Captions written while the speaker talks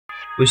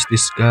Who's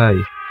this guy?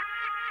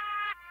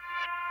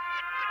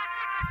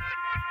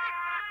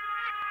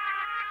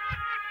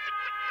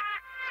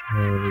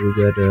 We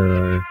got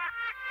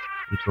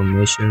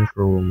information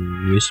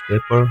from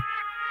newspaper.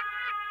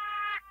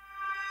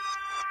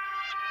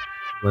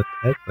 What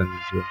happened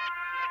here?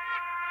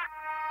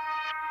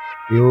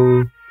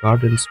 Few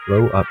gardens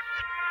blow up.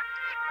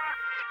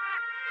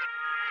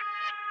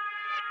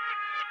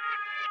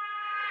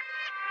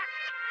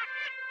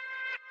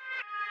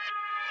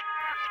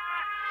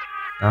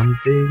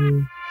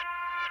 Something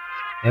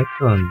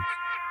happened.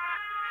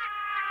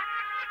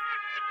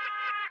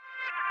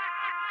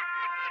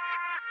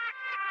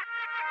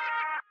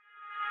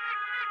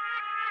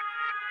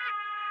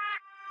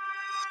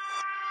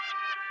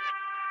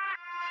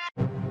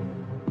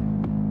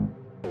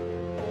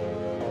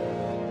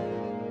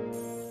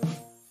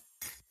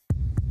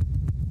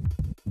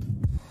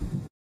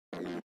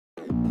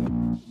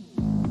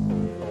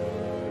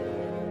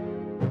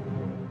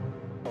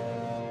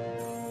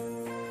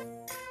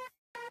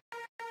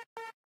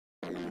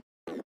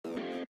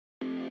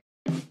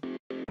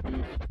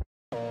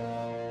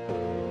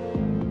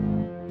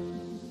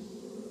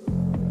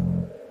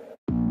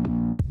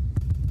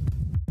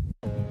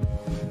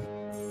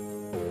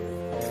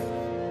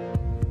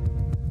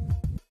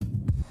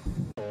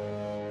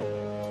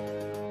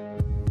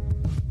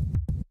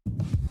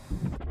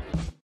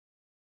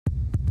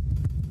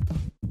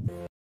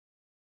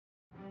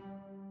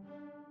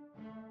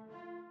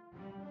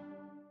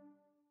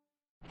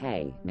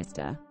 Hey,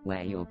 mister,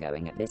 where you're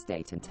going at this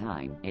date and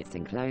time, it's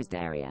enclosed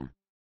area.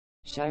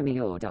 Show me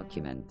your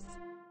documents.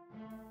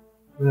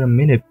 Wait a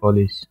minute,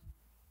 policeman.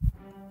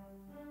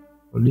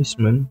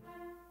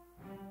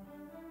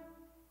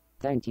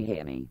 Don't you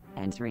hear me?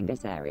 Entering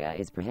this area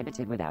is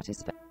prohibited without a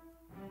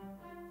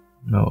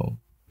No.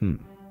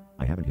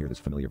 I haven't heard this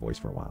familiar voice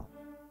for a while.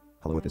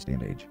 Hello at this day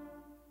and age.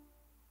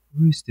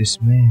 Who is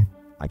this man?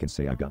 I can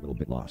say I've got a little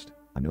bit lost.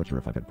 I'm not sure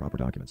if I've had proper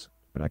documents,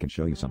 but I can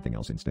show you something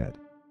else instead.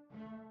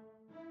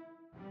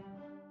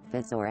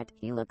 Fisoret,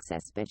 he looks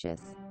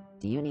suspicious.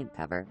 Do you need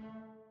cover?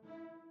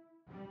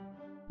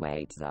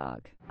 Wait,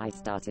 Zog. I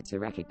started to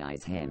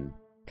recognize him.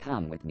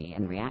 Come with me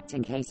and react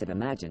in case of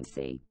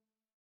emergency.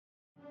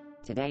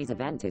 Today's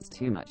event is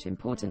too much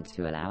important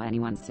to allow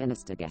anyone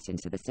sinister get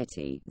into the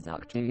city.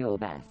 Zog, do your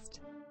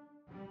best.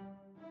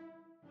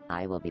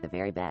 I will be the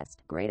very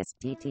best, greatest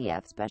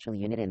TTF special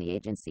unit in the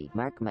agency.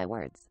 Mark my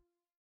words.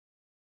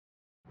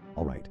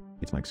 Alright,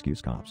 it's my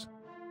excuse, cops.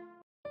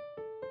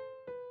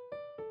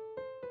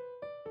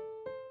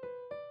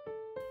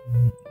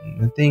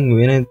 I think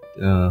we need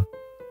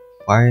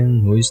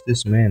find who is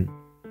this man.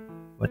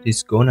 What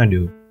he's gonna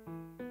do.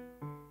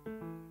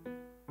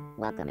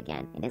 Welcome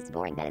again. It is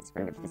boring that it's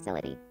Furtive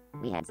facility.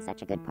 We had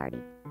such a good party,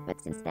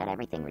 but since that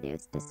everything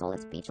reduced to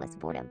soulless, speechless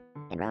boredom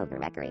and rogue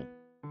wreckery.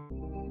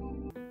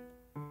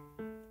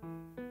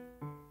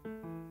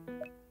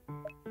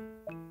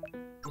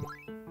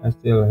 I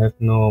still have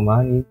no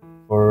money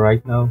for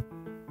right now.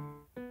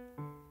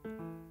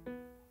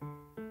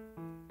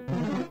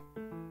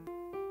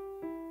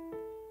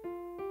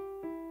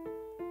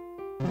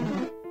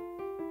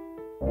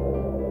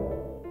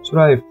 Should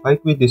I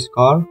fight with this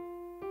car?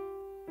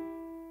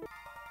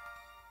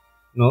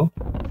 No?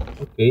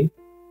 Okay.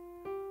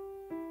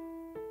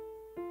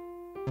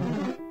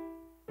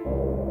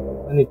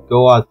 I need to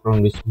go out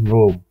from this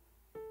room.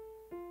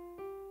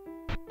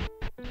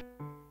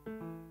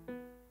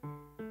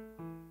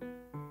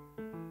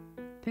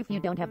 Poof, you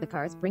don't have the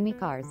cars, bring me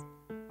cars.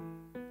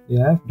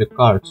 You have the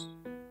cards.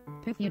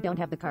 Poof, you don't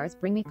have the cars,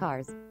 bring me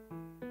cars.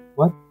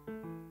 What?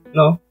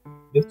 No,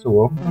 that's the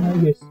wrong one, I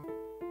guess.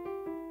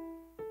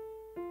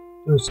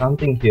 There's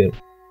something here.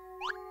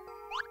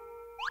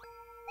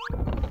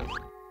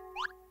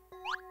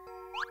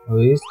 Oh,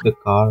 here's the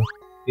car.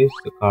 Here's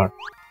the car.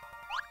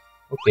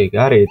 Okay,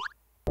 got it.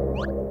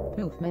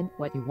 Poofman,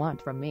 what you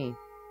want from me?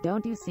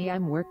 Don't you see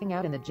I'm working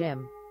out in the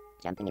gym?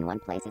 Jumping in one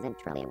place isn't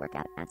truly a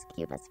workout. Ask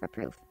Cubus for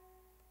proof.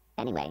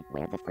 Anyway,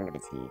 where the Furtive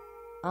is he?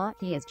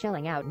 He is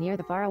chilling out near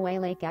the faraway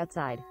lake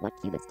outside. What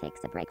Cubus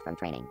takes a break from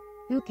training?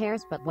 Who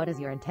cares, but what is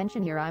your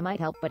intention here? I might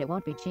help, but it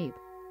won't be cheap.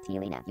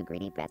 Tielina, you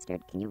greedy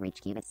bastard, can you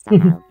reach Cubus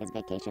somehow? His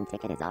vacation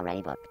ticket is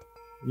already booked.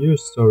 You're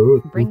so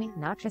rude. Bring me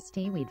noxious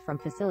seaweed from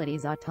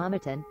facilities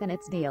automaton, then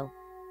it's deal.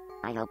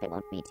 I hope it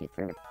won't be too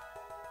Furtive.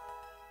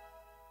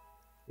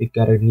 We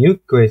got a new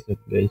question,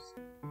 guys.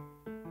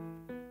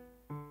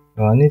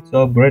 So I need to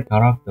upgrade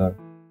character.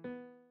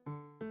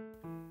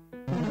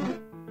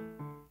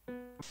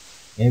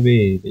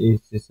 Maybe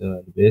this is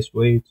the best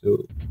way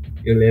to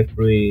kill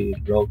every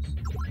blocks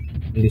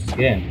in this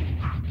game.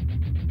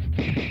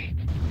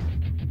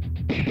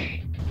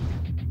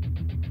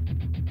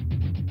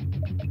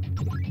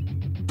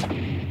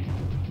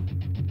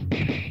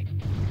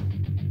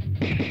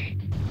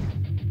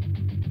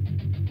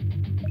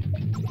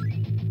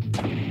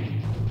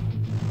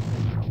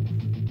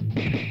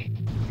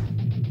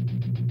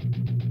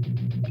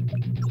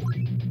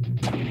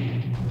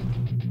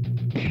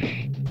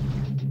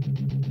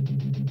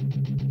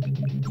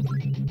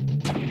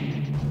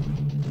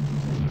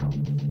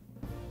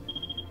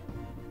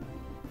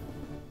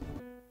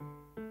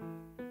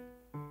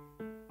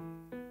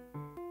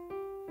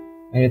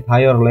 I need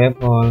higher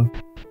level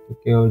to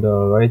kill the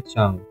right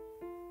chunk.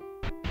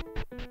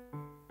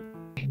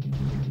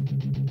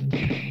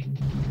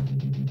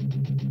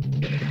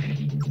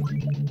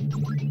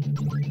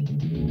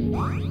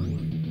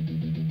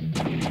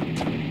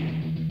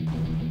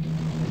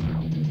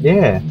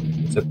 Yeah,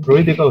 it's a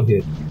critical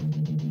hit.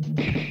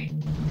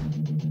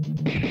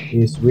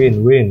 Is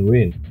win, win,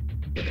 win.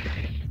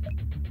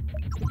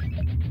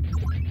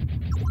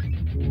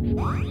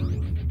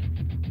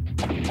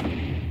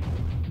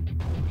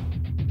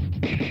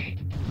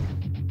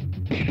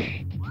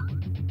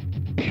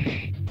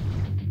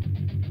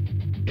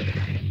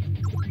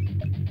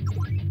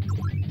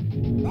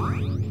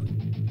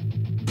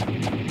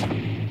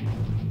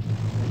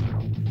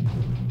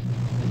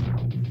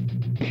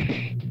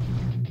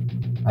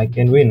 I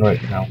can win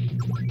right now.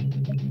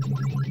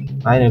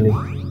 Finally.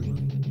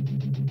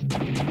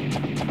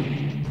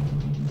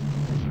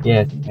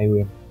 Yes, I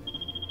win.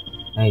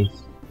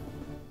 Nice.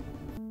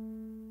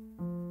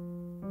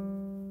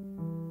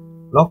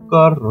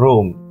 Locker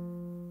room.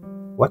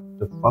 What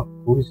the fuck?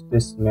 Who is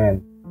this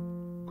man?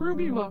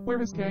 Grubila,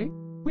 where is Kay?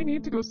 We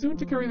need to go soon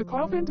to carry the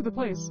coffin to the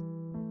place.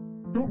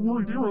 Don't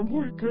worry, dear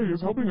employee Kay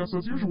is helping us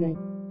as usual.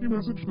 He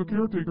messaged the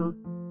caretaker.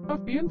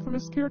 Of the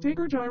infamous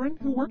caretaker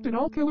Jiren, who worked in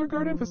all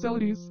Killergarten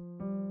facilities.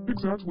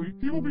 Exactly.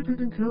 He will be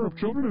taking care of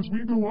children as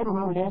we go on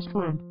our lost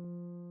friend.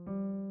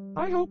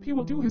 I hope he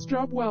will do his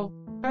job well,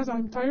 as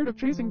I'm tired of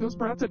chasing those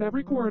brats at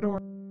every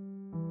corridor.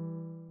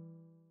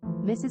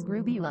 Mrs.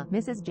 Grubila,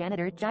 Mrs.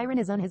 Janitor, Jiren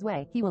is on his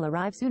way. He will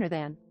arrive sooner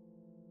than.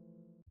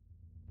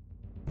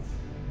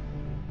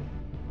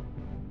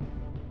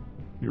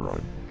 Here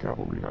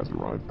cavalry has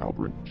arrived.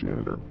 Albert,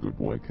 janitor, good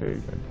boy Kay,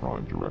 and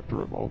prime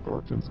director of all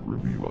Gartens,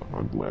 Grubila.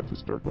 I'm glad to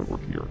start my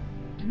work here.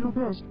 Do your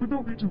best, but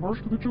don't be too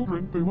harsh to the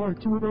children. They like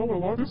to rebel a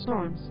lot of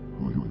times.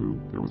 Hoo.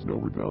 There was no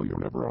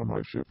rebellion ever on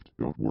my shift.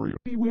 Don't worry.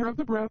 Beware of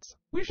the brats.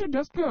 We should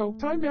just go.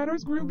 Time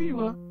matters,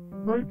 Grubila.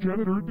 Right,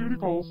 janitor, duty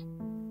calls.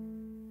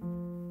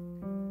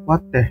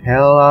 What the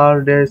hell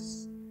are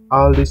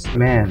all these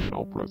men?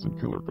 All present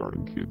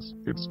Killergarten kids,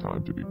 it's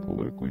time to be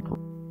politically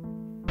correct.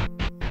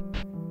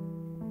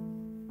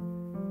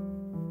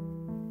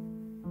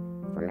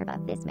 Forever,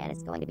 this man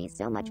is going to be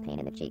so much pain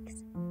in the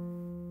cheeks.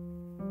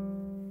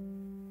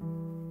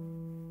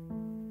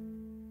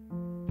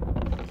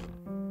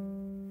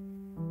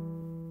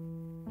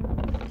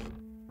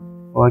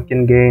 Oh, I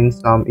can gain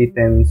some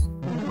items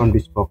from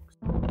this box.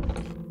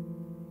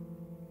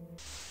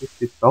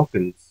 50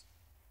 tokens.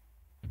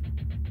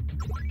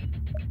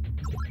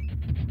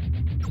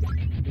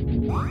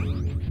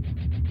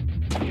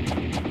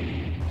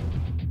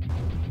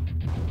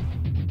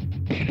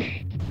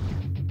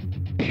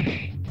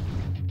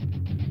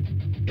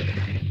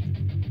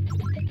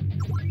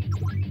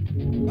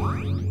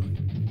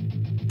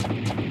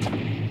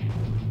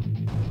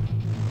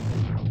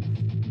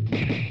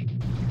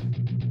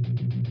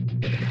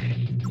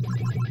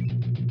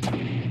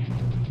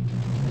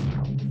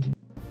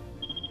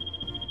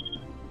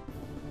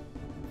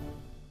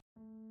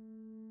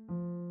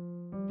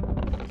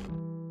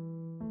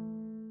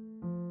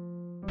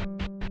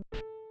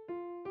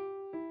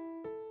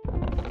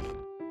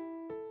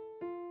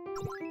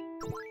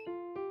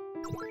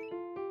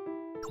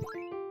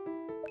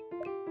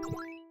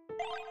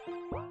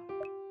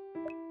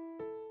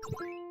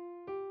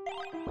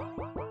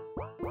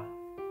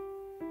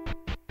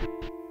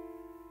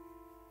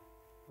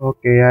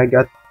 Okay, I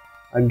got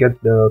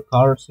the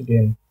cars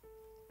again.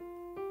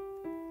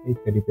 Hey,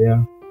 teddy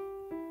bear.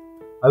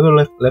 I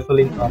will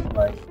leveling up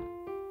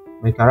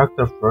my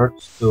character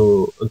first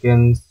to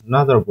against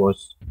another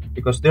boss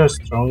because they're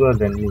stronger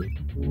than me.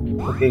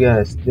 Okay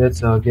guys,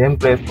 that's a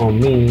gameplay for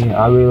me.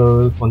 I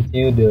will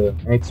continue the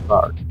next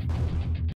part.